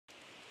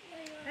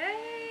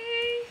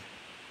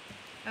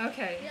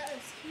Okay. Yeah,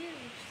 it's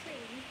huge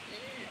thing.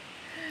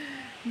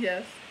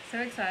 Yes. So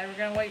excited. We're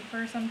going to wait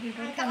for some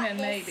people to come in,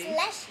 maybe.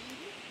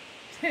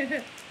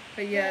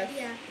 But yes.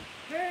 Yeah.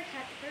 Her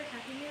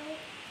Happy Meal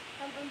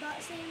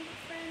unboxing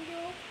friend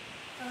girl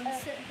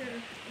sent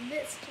her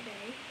bits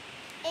today.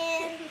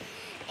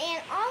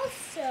 And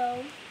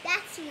also,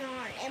 that's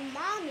yarn. And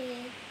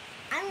Mommy,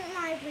 I don't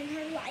mind when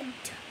her like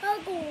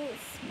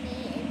tuggles me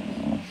in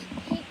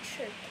the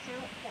picture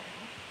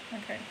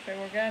countdown. Okay, so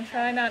we're going to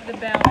try not to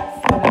bounce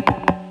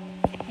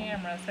the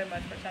camera so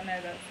much, which I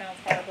know that sounds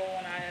horrible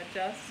when I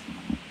adjust.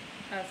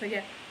 So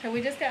yeah, so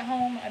we just got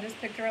home. I just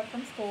picked her up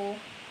from school,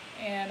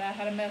 and I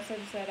had a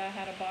message that I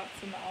had a box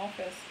in the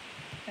office.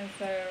 And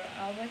so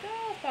I was like,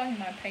 oh, it's probably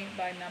my paint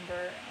by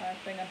number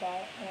thing I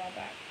bought a while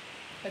back.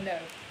 But no,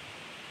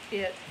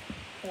 it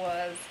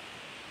was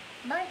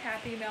my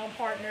Happy Mail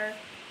partner,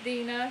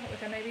 Dina,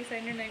 which I may be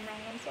saying your name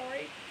wrong, I'm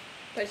sorry.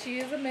 But she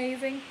is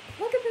amazing.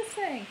 Look at this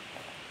thing.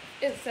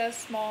 It says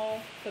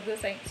small, but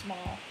this ain't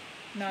small.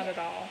 Not at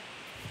all.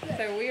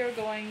 So we are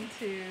going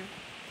to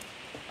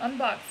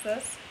unbox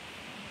this.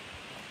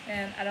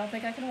 And I don't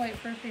think I can wait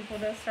for people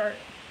to start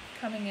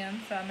coming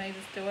in, so I may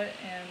just do it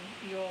and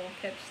you'll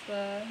catch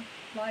the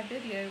live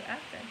video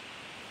after.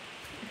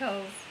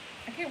 Because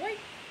I can't wait.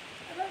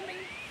 I love me.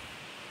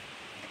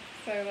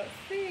 So let's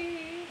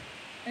see.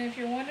 And if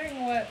you're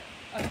wondering what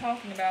I'm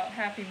talking about,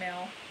 Happy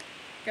Mail,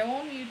 go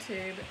on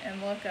YouTube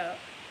and look up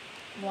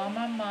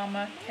Llama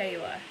Mama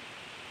Kayla.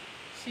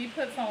 She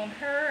puts on,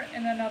 her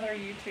and another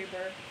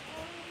YouTuber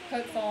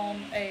puts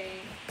on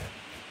a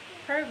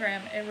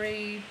program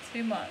every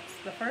 2 months.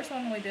 The first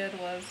one we did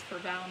was for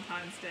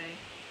Valentine's Day.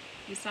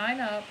 You sign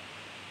up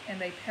and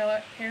they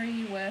pair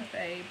you with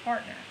a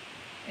partner,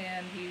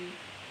 and you,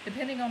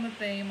 depending on the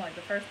theme, like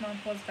the first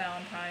month was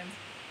Valentine's,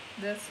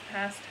 this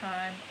past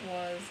time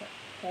was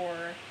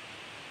for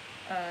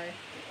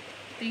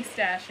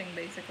de-stashing.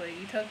 Basically,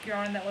 you took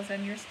yarn that was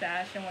in your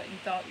stash and what you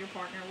thought your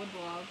partner would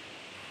love,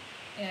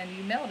 and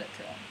you mailed it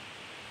to them.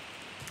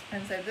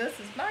 And so this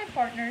is my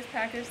partner's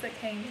package that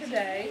came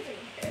today.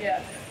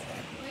 Yes.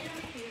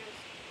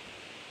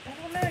 I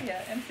don't know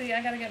yet. And see,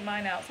 I gotta get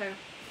mine out. So,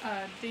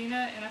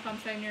 Dina, and if I'm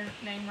saying your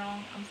name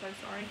wrong, I'm so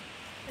sorry.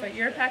 But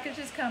your package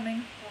is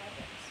coming.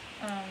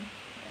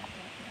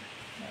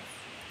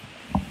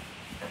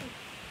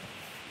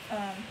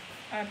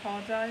 I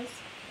apologize.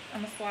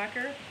 I'm a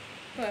slacker,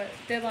 but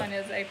deadline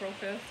is April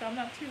 5th, so I'm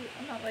not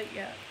late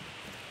yet.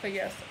 But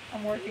yes,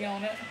 I'm working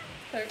on it.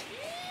 So,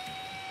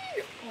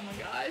 oh my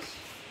gosh.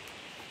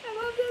 I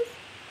love this.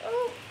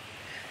 Oh.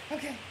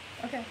 Okay.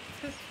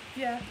 Just,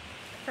 yeah.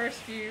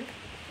 First view.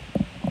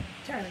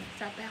 Charlie,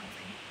 stop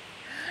bouncing.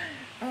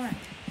 Alright.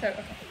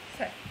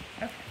 Okay.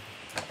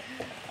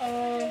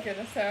 Oh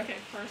goodness. So, okay,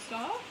 first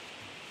off,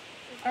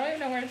 I don't even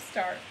know where to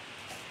start.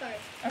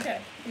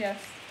 Okay, yes.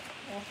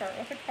 We'll start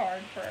with a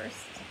card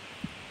first.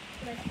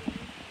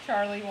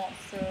 Charlie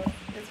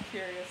is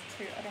curious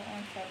too. I don't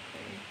want to touch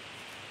the,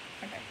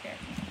 okay, here.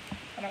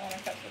 I don't want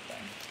to touch the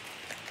thing.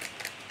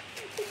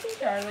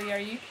 Charlie, are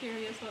you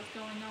curious what's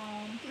going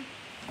on?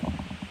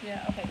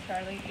 Yeah, okay,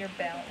 Charlie, you're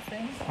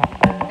bouncing.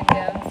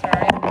 Again,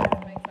 sorry,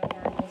 it makes a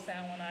horrible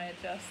sound when I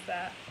adjust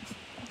that.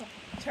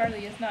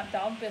 Charlie, it's not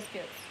dog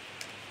biscuits,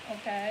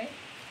 okay?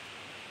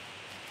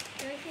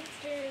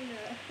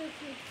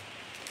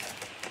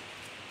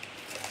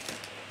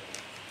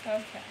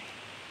 Okay.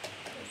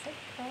 There's a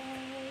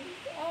card.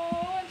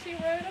 Oh, and she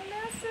wrote a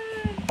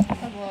message. I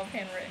love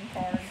handwritten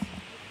cards.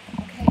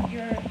 Okay,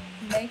 you're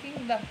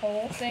making the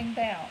whole thing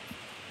bounce.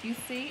 You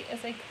see,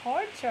 it's a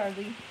card,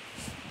 Charlie.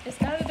 It's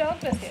not a dog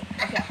biscuit.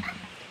 Okay.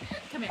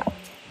 Come here.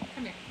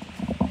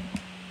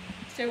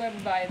 Show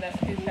everybody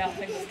who's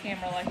bouncing this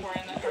camera like we're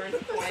in an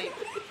earthquake.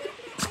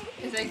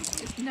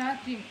 It's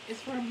nothing.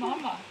 It's for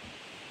Mama.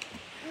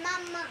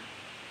 Mama.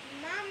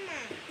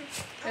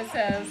 It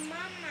says,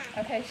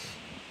 okay,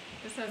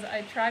 it says,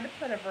 I tried to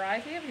put a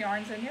variety of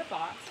yarns in your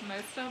box.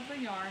 Most of the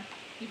yarn,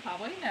 you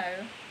probably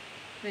know.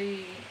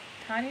 The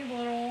tiny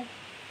little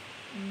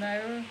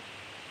no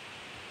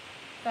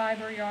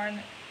fiber yarn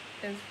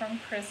is from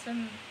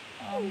Kristen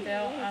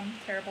Dell. I'm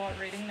terrible at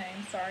reading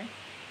names, sorry.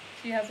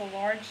 She has a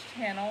large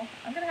channel.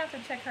 I'm going to have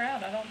to check her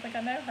out. I don't think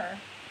I know her.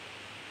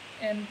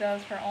 And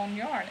does her own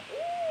yarn.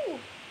 Ooh!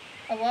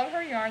 I love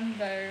her yarn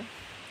though.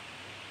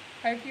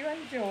 Hope you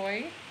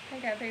enjoy. Hey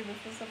Kathy, this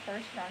is the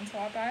first yarn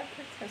swap I've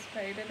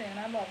participated in.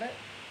 I love it.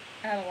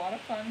 I had a lot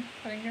of fun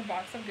putting your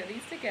box of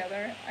goodies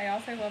together. I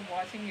also love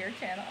watching your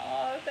channel.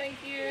 Oh, thank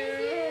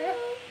you.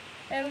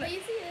 And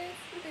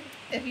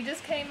if you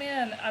just came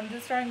in, I'm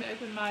just starting to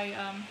open my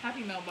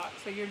Happy Mail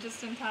box, so you're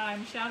just in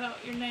time. Shout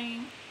out your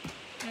name,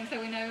 and so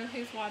we know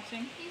who's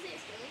watching.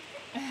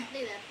 Do that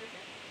for sure.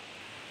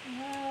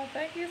 Wow,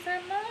 thank you so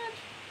much.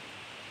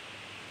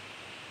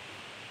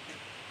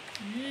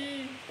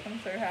 Yee, I'm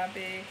so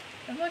happy.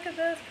 And look at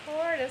this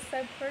card, it's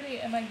so pretty,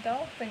 and my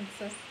dog thinks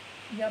it's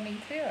yummy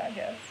too, I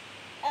guess.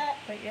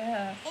 But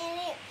yeah.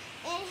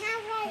 And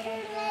have like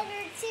her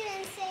letter too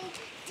and say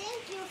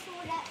thank you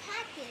for that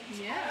package.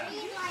 Yeah. I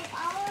really like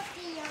all of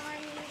the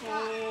yarn you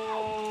got.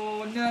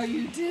 Oh, no,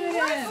 you didn't.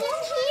 What's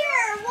in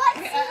here? What's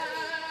in here?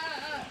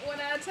 One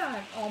at a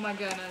time. Oh my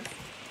goodness.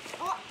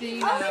 Oh,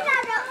 Dina. open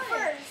that up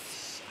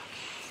first.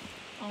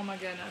 Oh my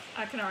goodness.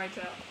 I can already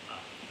tell.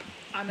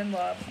 I'm in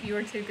love. You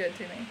are too good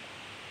to me.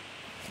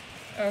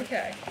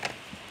 Okay.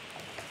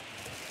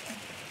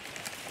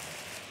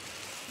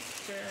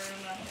 Sure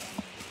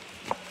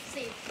enough.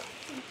 See.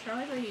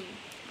 Charlie,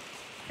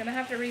 gonna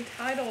have to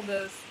retitle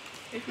this.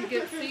 If you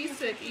get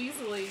seasick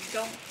easily,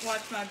 don't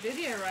watch my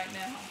video right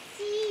now.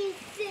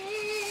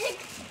 Seasick.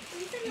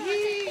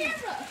 Yee.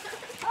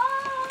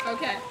 Oh.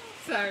 Okay,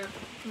 so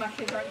my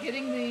kids aren't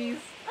getting these.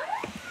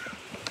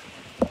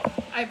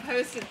 I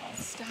posted,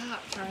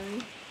 stop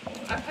Charlie.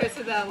 I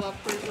posted that I love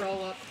fruit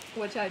roll-up,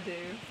 which I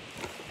do.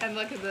 And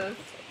look at this.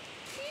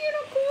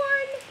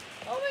 Unicorn!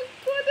 Oh my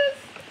goodness!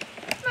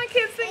 My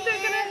kids think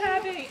they're gonna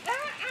have any.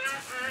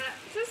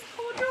 Just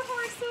hold your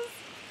horses.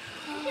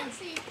 You can't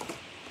see.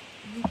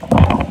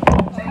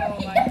 Oh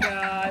my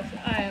gosh,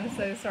 I am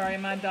so sorry,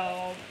 my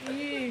dog.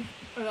 Yee.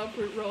 I love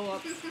fruit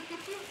roll-ups.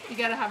 You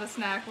gotta have a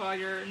snack while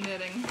you're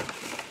knitting.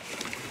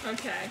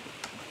 Okay.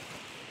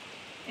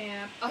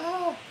 And,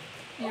 oh,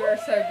 you are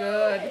so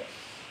good.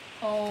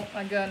 Oh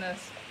my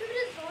goodness.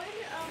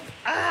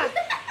 Ah!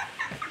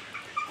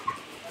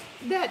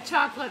 That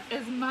chocolate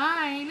is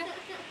mine,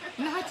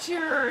 not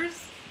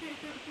yours.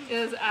 It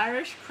is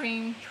Irish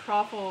cream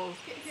truffles.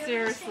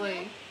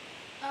 Seriously.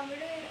 We're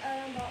doing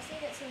an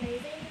unboxing. It's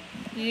amazing.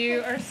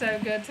 You are so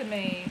good to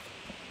me.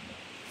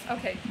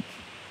 Okay,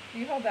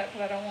 you hold that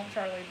because I don't want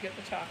Charlie to get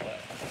the chocolate.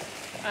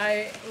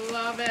 I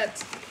love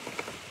it.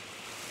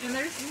 And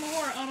there's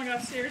more. Oh my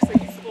gosh, seriously,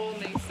 you spoiled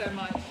me so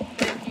much.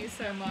 Thank you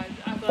so much.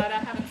 I'm glad I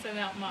haven't sent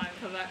out mine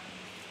because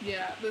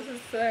yeah, this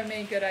is so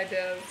many good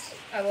ideas.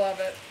 I love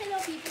it. Hello,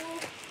 people.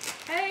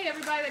 Hey,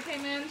 everybody that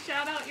came in,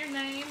 shout out your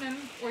name and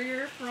where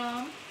you're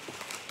from.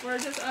 We're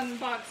just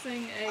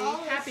unboxing a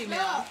Happy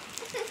Meal.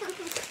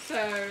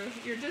 So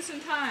you're just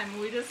in time.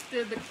 We just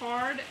did the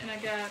card and I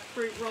got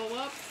fruit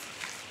roll-ups.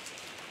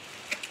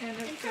 And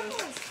it's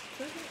just,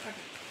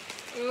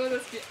 oh,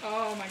 this,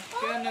 oh my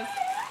goodness.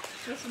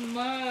 This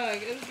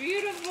mug is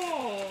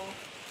beautiful.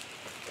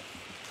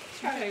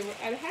 Okay,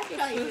 I have the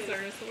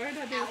scissors. Where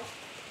did I do?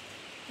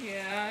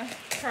 Yeah,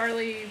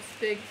 Charlie's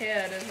big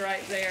head is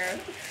right there.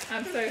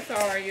 I'm so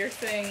sorry. You're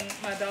seeing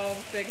my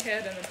dog's big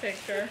head in the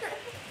picture.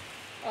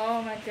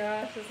 Oh my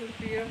gosh, this is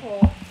beautiful.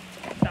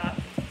 Stop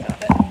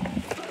it.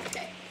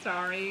 Okay.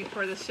 Sorry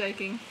for the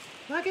shaking.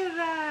 Look at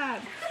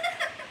that.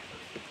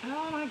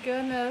 Oh my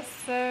goodness,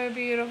 so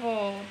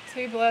beautiful.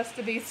 Too blessed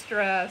to be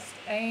stressed.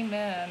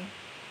 Amen.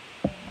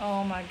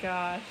 Oh my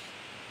gosh.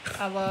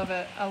 I love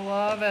it. I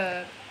love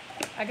it.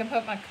 I can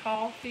put my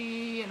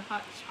coffee and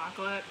hot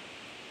chocolate.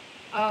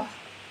 Oh,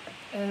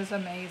 it is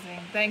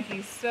amazing. Thank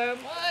you so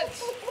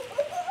much.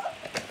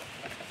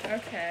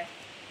 Okay.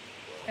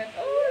 And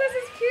oh, this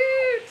is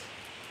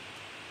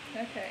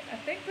cute. Okay, I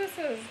think this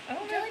is, I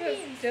don't know if this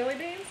is jelly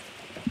beans.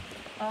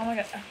 Oh my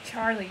gosh, oh,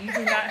 Charlie, you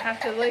do not have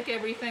to lick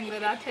everything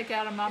that I take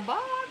out of my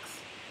box.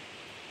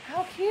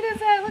 How cute is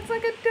that? It looks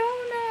like a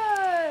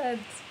donut.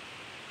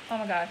 Oh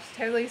my gosh,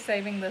 totally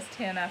saving this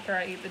tin after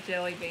I eat the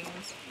jelly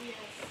beans.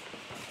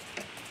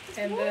 Yes.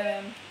 And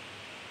then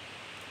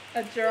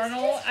a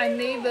journal. I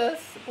need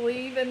this.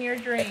 Believe in your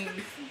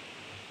dreams.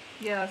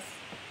 Yes.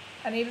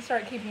 I need to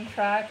start keeping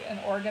track and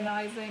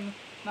organizing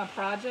my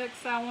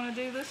projects I want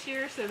to do this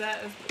year, so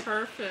that is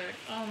perfect.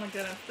 Oh my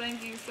goodness,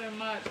 thank you so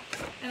much.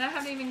 And I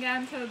haven't even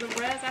gotten to the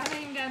rest. I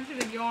haven't even gotten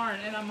to the yarn,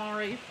 and I'm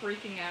already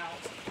freaking out.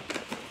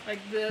 Like,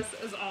 this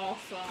is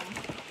awesome.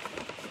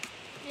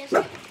 Yes,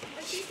 when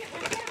she came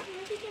out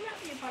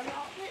from the apartment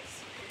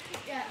outfits,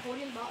 yeah,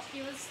 holding the box,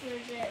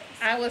 there's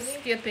I was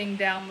skipping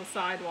down the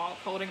sidewalk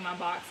holding my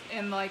box,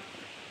 and like,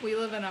 we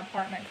live in an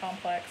apartment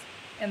complex,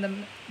 and the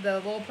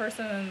little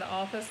person in the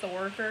office, the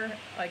worker,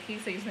 like, he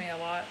sees me a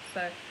lot,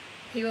 so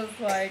he was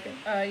like,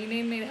 you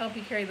need me to help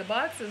you carry the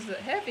box? Is it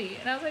heavy?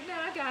 And I was like, no,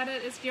 I got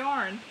it. It's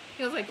yarn.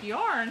 He was like,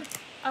 yarn?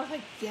 I was like,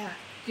 yeah,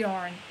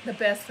 yarn. The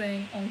best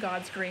thing on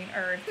God's green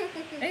earth.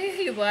 And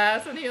he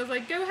laughs and he was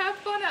like, go have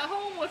fun at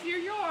home with your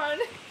yarn.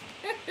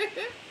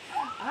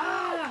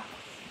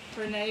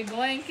 Renee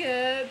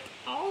blanket.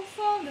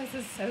 Awesome. This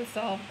is so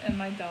soft. And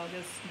my dog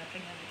is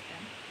sniffing it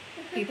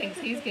again. He thinks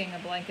he's getting a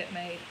blanket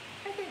made.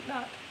 I think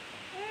not.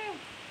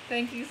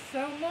 Thank you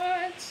so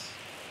much.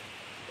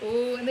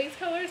 Ooh, and these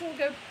colors will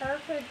go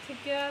perfect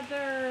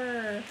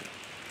together.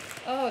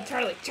 Oh,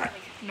 Charlie,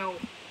 no.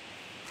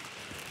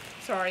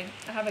 Sorry,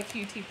 I have a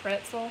QT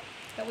pretzel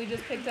that we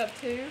just picked up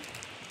too.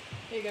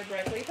 Here you go,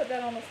 Brett. Will you put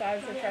that on the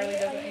side so Charlie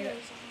doesn't eat it?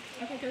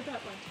 Okay, go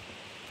that way.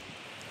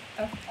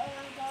 Oh.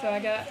 So I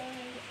got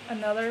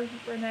another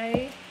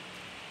Renee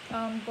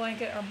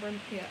blanket. Or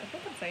yeah, I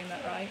think I'm saying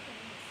that right.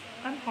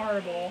 I'm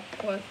horrible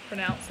with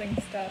pronouncing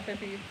stuff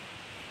if you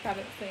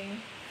haven't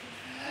seen.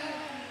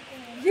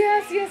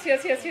 Yes.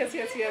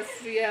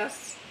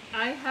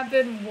 I have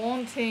been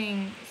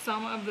wanting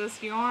some of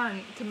this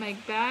yarn to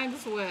make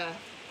bags with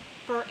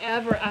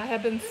forever. I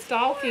have been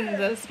stalking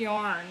this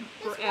yarn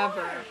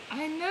forever.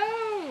 I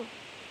know.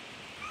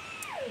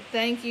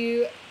 Thank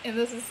you. And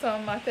this is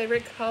some of my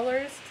favorite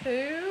colors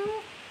too.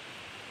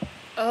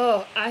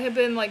 Oh, I have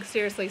been like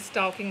seriously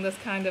stalking this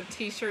kind of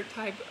t-shirt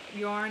type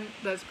yarn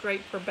that's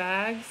great for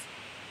bags.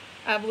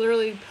 I've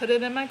literally put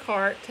it in my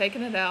cart,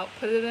 taken it out,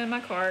 put it in my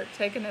cart,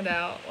 taken it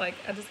out. Like,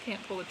 I just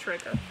can't pull the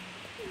trigger.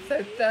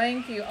 So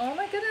thank you. Oh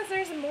my goodness,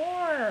 there's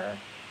more.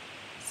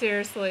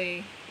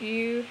 Seriously,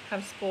 you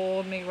have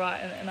spoiled me right.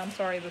 And I'm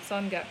sorry, the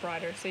sun got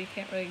brighter, so you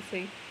can't really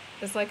see.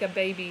 It's like a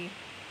baby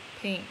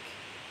pink.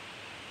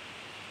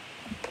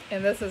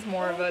 And this is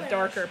more of a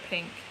darker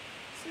pink.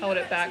 Hold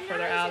it back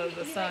further out of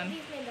the sun.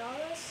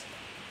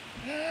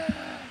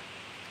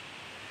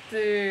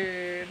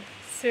 Dude,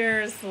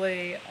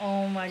 seriously,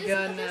 oh my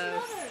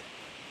goodness.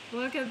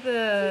 Look at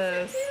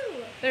this.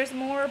 There's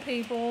more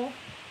people.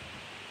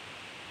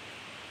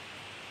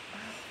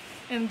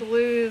 And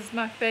blue is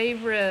my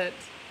favorite.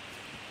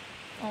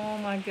 Oh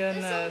my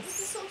goodness.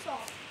 This is so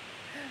soft.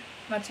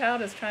 My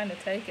child is trying to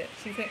take it.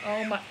 She's like,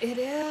 oh my, it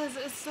is.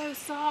 It's so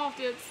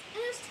soft. It's.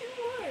 And there's 2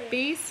 more.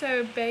 Be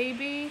So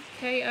Baby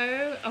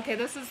KO. Okay,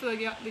 this is the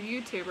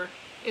YouTuber.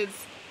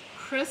 It's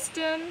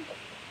Kristen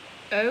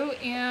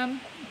OMDAHL.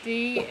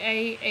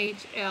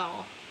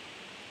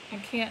 I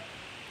can't.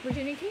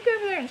 Virginia, can you go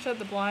over there and shut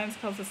the blinds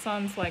because the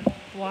sun's like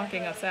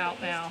blocking us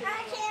out now.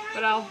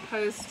 But I'll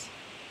post.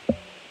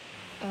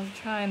 I'm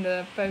trying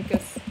to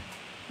focus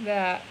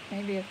that.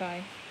 Maybe if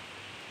I.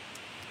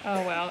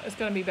 Oh well, it's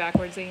gonna be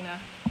backwards, Zena.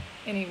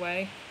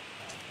 Anyway,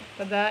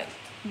 but that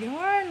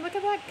yarn, look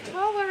at that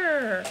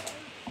color.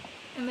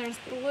 And there's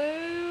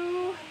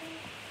blue.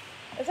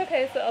 It's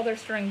okay, it's the other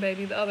string,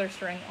 baby. The other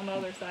string on the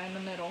other side in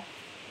the middle.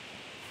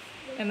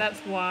 And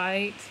that's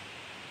white.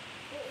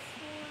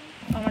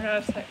 Oh my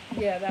gosh,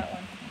 yeah, that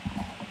one.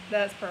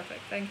 That's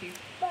perfect, thank you.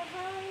 But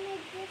how do I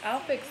make this?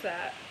 I'll fix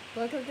that.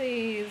 Look at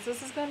these.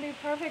 This is gonna be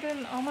perfect.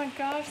 And oh my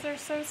gosh, they're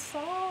so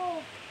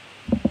soft.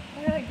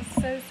 They're like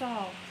so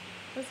soft.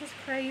 This is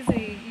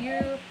crazy.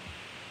 You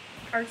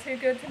are too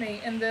good to me.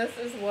 And this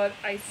is what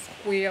I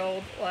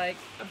squealed like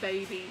a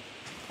baby.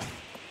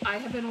 I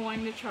have been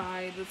wanting to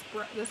try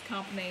this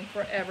company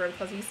forever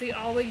because you see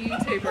all the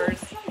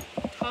YouTubers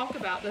talk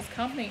about this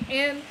company.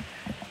 And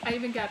I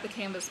even got the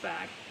canvas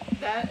bag.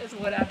 That is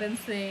what I've been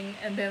seeing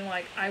and been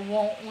like, I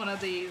want one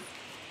of these.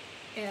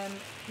 And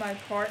my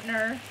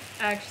partner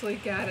actually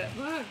got it.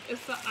 Look,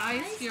 it's the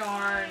ice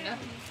yarn.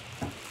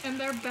 And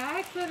their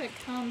bags that it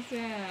comes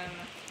in.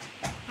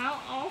 How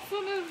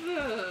awesome is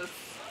this?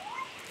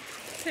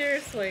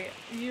 Seriously,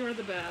 you are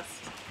the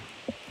best.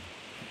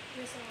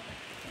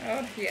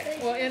 Oh yeah.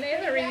 Well, and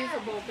in a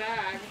reusable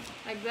bag,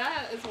 like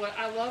that is what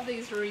I love,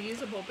 these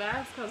reusable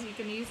bags because you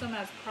can use them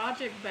as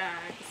project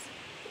bags.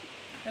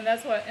 And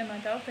that's what, and my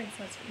dog thinks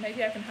that's,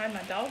 maybe I can hide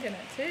my dog in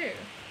it too.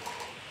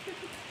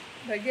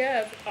 But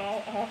yes,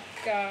 oh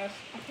gosh,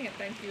 I can't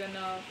thank you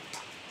enough.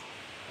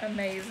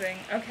 Amazing.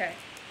 Okay.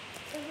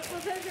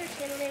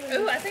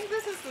 Ooh, I think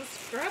this is the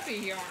scrubby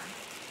yarn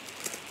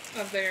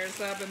of theirs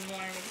that I've been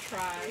wanting to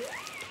try.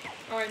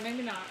 All right,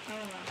 maybe not. I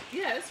don't know.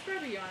 Yeah, it's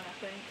scrubby yarn, I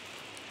think.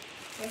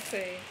 Let's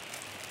see.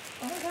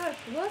 Oh my gosh,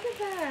 look at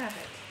that.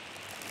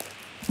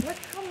 Look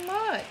how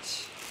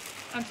much.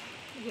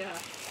 Yeah.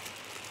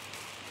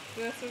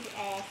 This is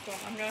awesome.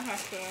 I'm going to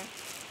have to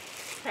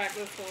crack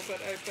this a little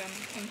bit open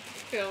and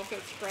feel if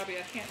it's scrubby.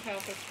 I can't tell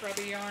if it's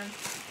scrubby yarn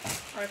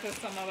or if it's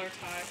some other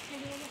type.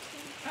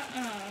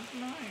 It's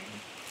mine.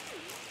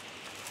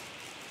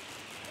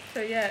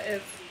 So yeah,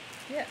 it's,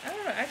 yeah, I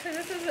don't know. Actually,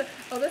 this is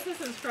this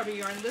isn't scrubby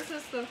yarn. This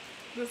is the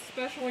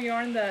special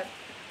yarn that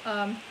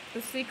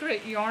the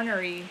Secret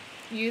Yarnery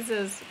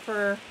uses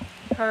for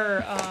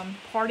her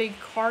party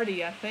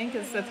cardi, I think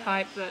is the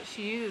type that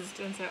she used.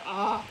 And so,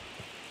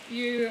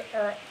 you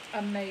are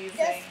amazing.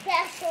 The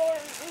special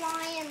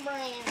lion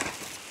brand.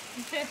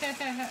 I'm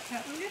gonna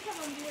come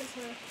on do it,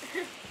 sir.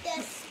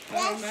 The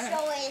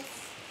specialist.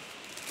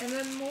 And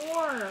then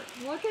more.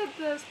 Look at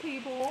this,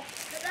 people.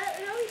 But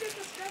that only did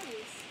the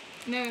scrubbies.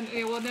 No,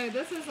 well, no,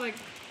 this is like,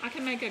 I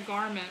can make a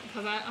garment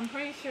because I'm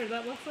pretty sure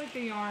that looks like the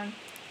yarn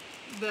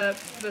the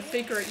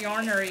Secret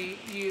Yarnery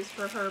used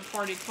for her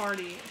party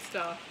cardi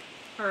stuff.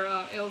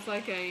 Her, it was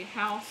like a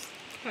house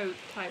coat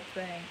type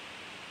thing.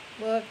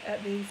 Look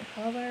at these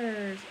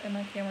colors. And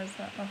my phone's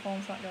not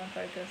going to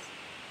focus.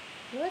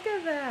 Look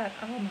at that.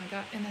 Oh my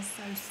god, and it's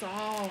so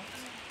soft.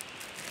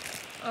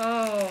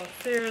 Oh,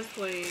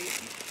 seriously.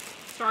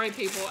 Sorry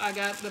people, I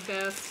got the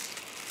best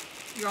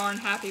yarn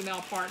Happy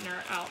Mail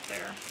partner out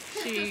there.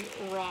 She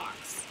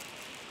rocks.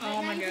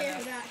 Oh my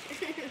goodness.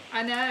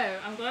 I know.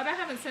 I'm glad I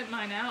haven't sent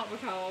mine out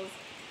because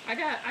I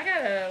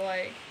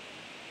gotta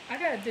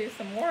do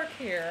some work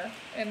here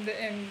and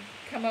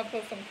come up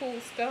with some cool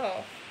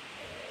stuff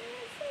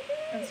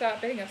and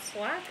stop being a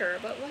slacker.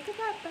 But look at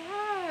that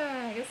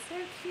bag. It's so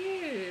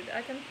cute.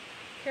 I can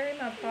carry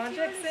my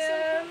projects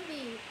in.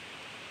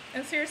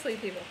 And seriously,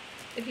 people,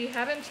 if you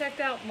haven't checked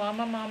out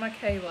Llama Mama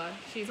Kayla,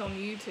 she's on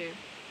YouTube.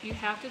 You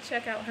have to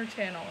check out her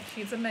channel.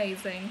 She's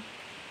amazing.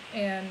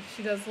 And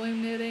she does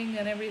loom knitting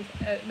and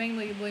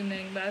mainly loom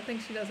knitting, but I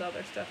think she does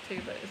other stuff too,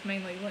 but it's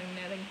mainly loom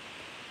knitting.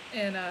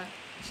 And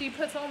she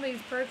puts on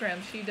these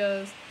programs. She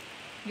does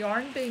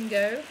yarn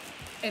bingo,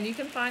 and you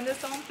can find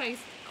this on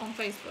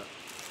Facebook.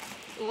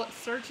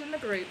 Search in the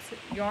groups,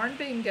 yarn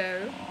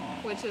bingo,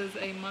 which is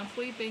a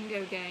monthly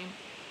bingo game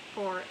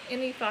for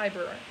any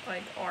fiber,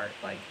 like art,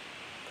 like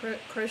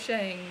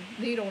crocheting,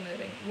 needle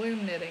knitting,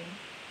 loom knitting,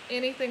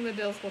 anything that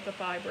deals with the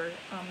fiber,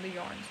 the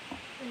yarns.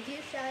 And do you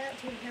shout out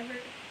to whoever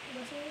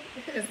listening?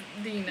 It's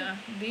Dina,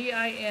 Dina,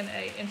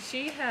 and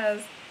she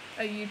has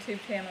a YouTube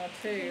channel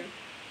too,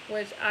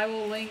 which I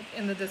will link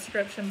in the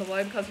description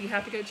below because you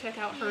have to go check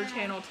out her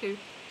channel too.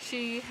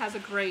 She has a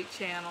great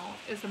channel.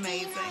 It's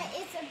amazing. Dina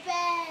is the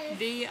best.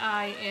 Dina,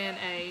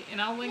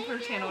 and I'll link her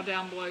channel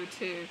down below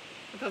too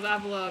because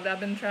I've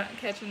been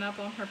catching up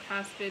on her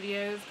past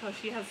videos because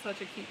she has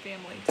such a cute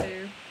family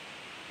too,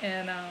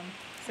 and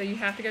so you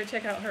have to go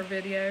check out her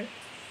video.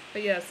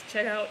 But yes,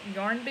 check out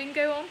Yarn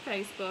Bingo on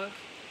Facebook,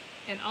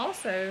 and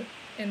also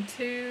I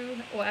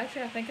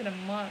think in a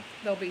month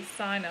there'll be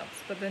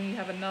sign-ups, but then you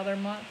have another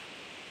month.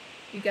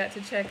 You got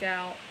to check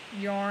out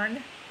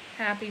Yarn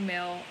Happy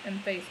Mail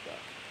and Facebook.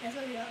 That's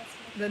what we awesome.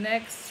 The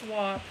next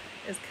swap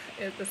is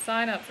the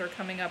sign-ups are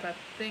coming up, I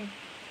think,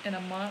 in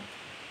a month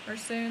or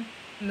soon.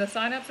 And the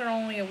sign-ups are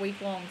only a week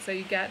long, so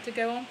you got to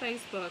go on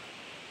Facebook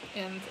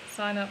and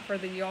sign up for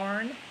the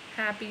Yarn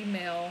Happy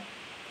Mail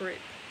group.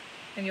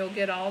 And you'll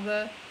get all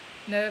the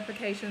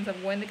notifications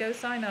of when to go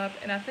sign up.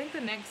 And I think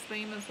the next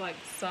theme is like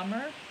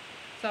summer,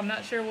 so I'm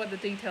not sure what the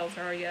details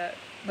are yet.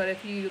 But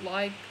if you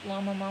like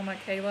Llama Mama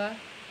Kayla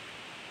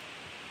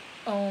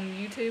on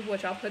YouTube,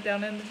 which I'll put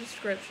down in the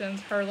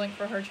descriptions, her link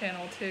for her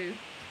channel too.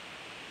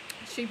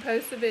 She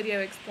posts a video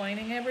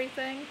explaining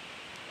everything,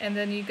 and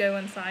then you go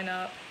and sign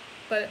up.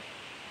 But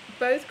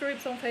both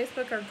groups on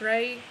Facebook are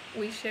great.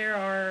 We share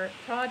our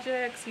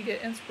projects. You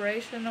get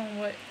inspiration on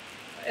what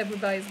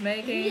everybody's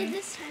making. You get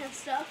this kind of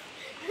stuff.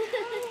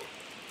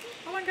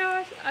 Oh my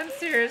gosh, I'm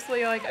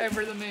seriously like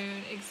over the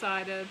moon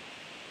excited.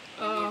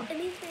 And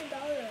these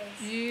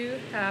 $10. You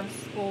have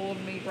spoiled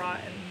me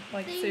rotten.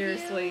 Like Thank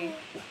seriously.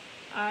 you.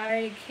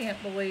 I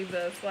can't believe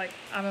this. Like,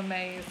 I'm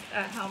amazed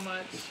at how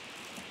much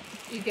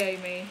you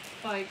gave me.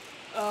 Like,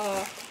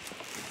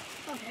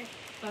 Okay.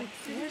 like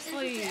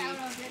seriously.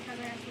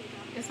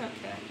 It's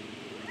okay.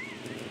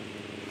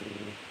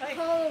 Like,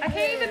 I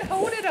can't even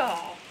hold it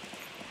all.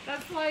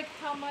 That's like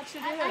how much it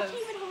is. I can't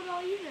even hold it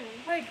all either.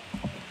 Like,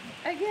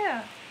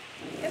 yeah.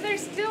 And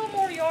there's still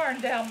more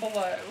yarn down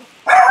below.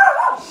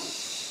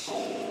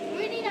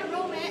 We need a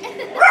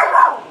romance.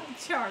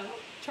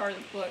 Charlie,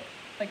 look.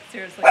 Like,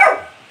 seriously.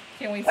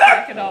 Can we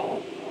stack it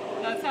all?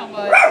 That's how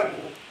much. And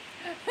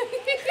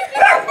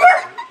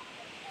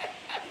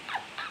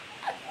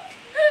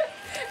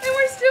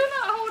we're still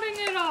not holding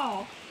it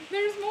all.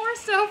 There's more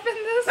stuff in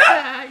this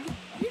bag.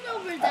 You know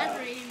we're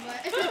exaggerating,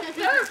 but...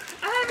 No,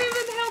 I haven't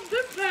even held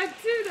this bag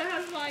too that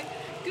has my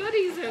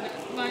goodies in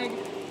it. My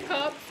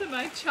cups and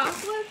my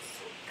chocolates.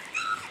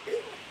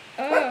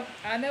 Oh,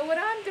 I know what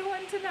I'm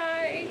doing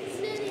tonight.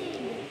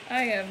 Knitting.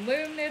 I am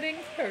loom knitting,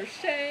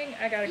 crocheting.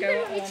 I gotta go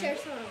Let me on. share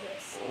some of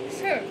this.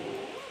 So,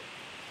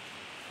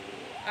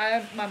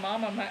 my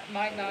mama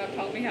might not have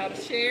taught me how to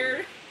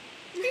share.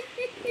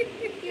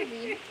 You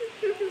mean?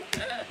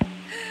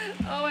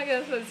 Oh my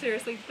gosh, but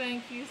seriously,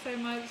 thank you so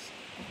much,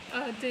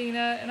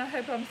 Dina, and I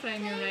hope I'm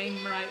saying your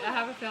name right. I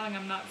have a feeling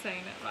I'm not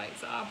saying it right,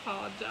 so I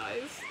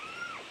apologize.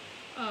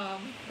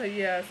 But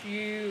yes,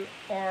 you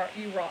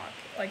rock.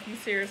 Like, you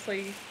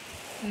seriously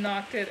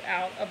knocked it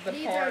out of the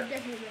These park. are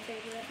definitely my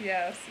favorite.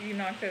 Yes, you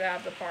knocked it out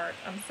of the park.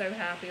 I'm so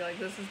happy. Like,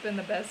 this has been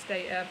the best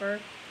day ever.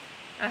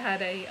 I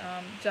had a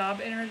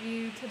job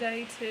interview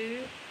today too,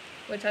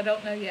 which I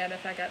don't know yet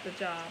if I got the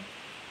job,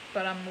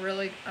 but I'm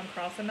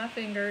crossing my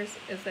fingers.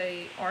 It's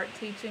a art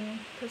teaching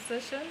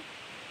position,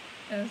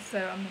 and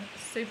so I'm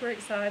super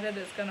excited.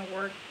 It's going to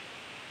work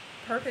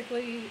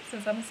perfectly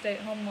since I'm a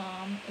stay-at-home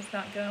mom. It's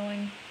not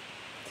going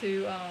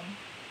to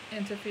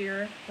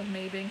interfere with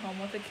me being home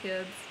with the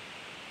kids,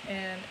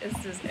 and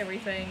it's just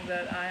everything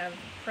that I have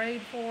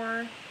prayed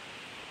for.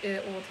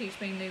 It will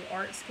teach me new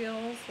art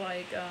skills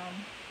like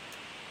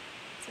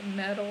some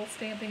metal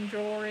stamping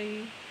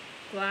jewelry,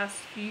 glass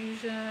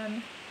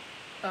fusion,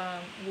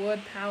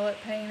 wood palette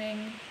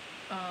painting,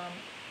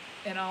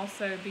 and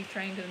also be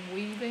trained in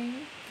weaving.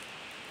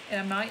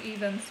 And I might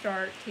even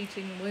start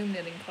teaching loom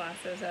knitting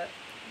classes at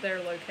their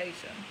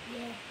location.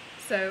 Yeah.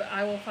 So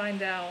I will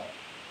find out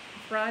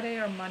Friday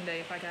or Monday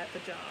if I got the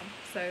job.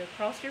 So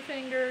cross your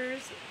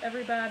fingers,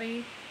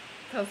 everybody,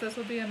 because this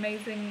will be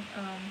amazing,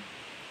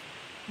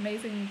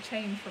 amazing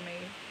change for me.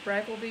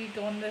 Bragg will be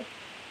going to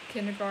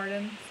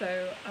kindergarten,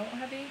 so I won't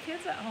have any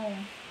kids at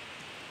home.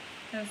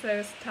 And so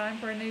it's time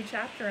for a new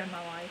chapter in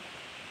my life.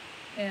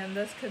 And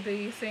this could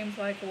be, seems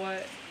like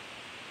what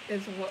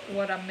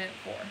I'm meant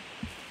for.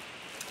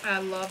 I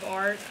love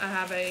art. I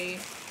have a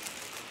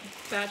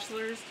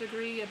bachelor's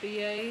degree, a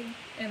BA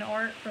in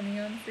art from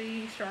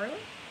UNC Charlotte.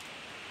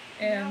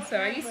 And so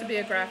I used to be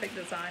a graphic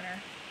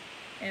designer.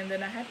 And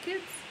then I had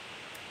kids.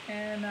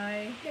 And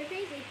I They're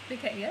crazy.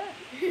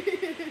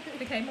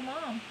 became a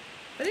mom.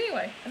 But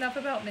anyway, enough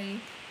about me.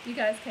 You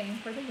guys came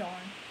for the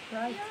yarn,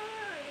 right? Yarn.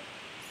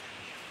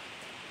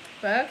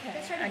 But okay,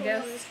 Let's try to I hold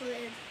guess on this for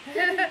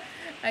the end.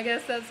 I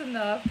guess that's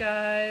enough,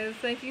 guys.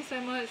 Thank you so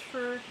much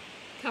for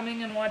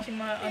coming and watching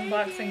my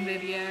unboxing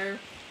video.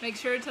 Make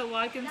sure to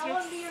like and That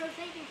won't be your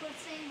thank you for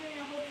saying during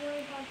a whole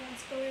boring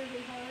podcast story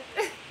every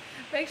heart.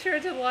 make sure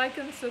to like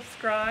and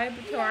subscribe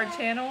to our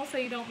channel so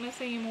you don't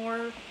miss any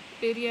more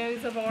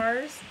videos of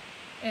ours.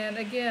 And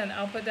again,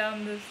 I'll put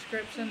down the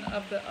description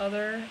of the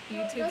other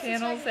YouTube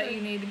channels that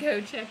you need to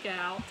go check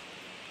out.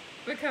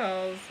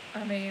 Because,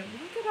 I mean,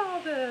 look at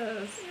all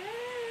this.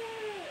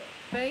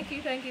 Thank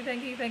you, thank you,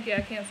 thank you, thank you.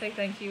 I can't say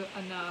thank you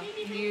enough.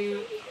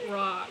 You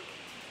rock.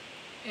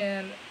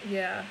 And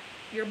yeah,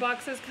 your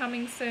box is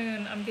coming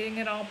soon. I'm getting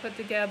it all put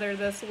together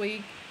this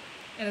week.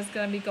 And it's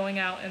going to be going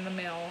out in the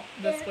mail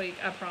this week,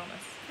 I promise.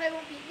 I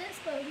won't be this,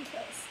 but it'll be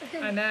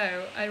close. I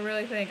know. I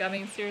really think. I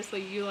mean,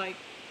 seriously, you like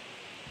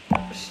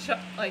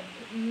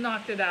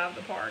knocked it out of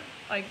the park.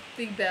 Like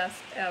the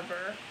best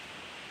ever.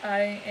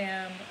 I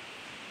am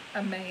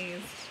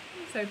amazed.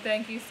 So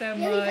thank you so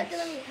much.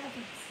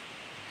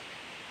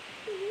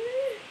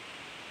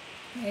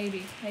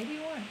 Maybe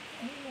one.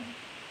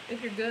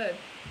 If you're good.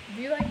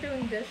 Do you like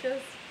doing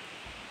dishes?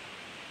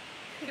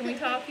 Can we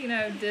talk,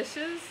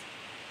 dishes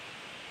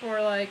for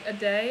like a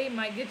day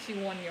might get you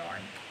 1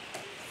 yarn.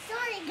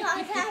 Sorry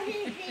guys, I haven't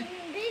been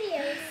in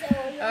videos so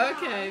long.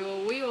 Okay,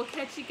 well we will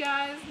catch you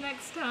guys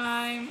next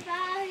time.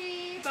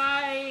 Bye.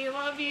 Bye.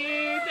 Love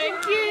you.